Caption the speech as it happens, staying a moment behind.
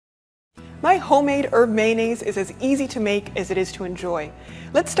My homemade herb mayonnaise is as easy to make as it is to enjoy.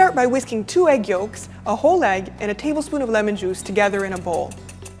 Let's start by whisking 2 egg yolks, a whole egg, and a tablespoon of lemon juice together in a bowl.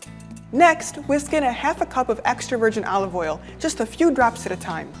 Next, whisk in a half a cup of extra virgin olive oil, just a few drops at a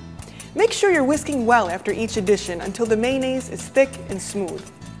time. Make sure you're whisking well after each addition until the mayonnaise is thick and smooth.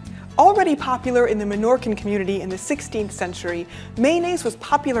 Already popular in the Menorcan community in the 16th century, mayonnaise was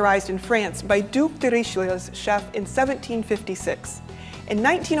popularized in France by Duc de Richelieu's chef in 1756. In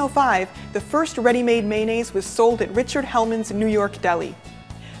 1905, the first ready-made mayonnaise was sold at Richard Hellman's New York deli.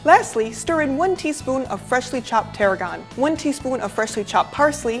 Lastly, stir in 1 teaspoon of freshly chopped tarragon, 1 teaspoon of freshly chopped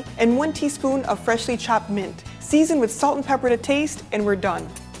parsley, and 1 teaspoon of freshly chopped mint. Season with salt and pepper to taste, and we're done.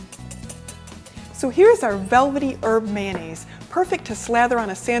 So here's our velvety herb mayonnaise, perfect to slather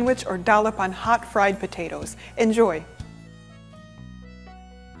on a sandwich or dollop on hot fried potatoes. Enjoy!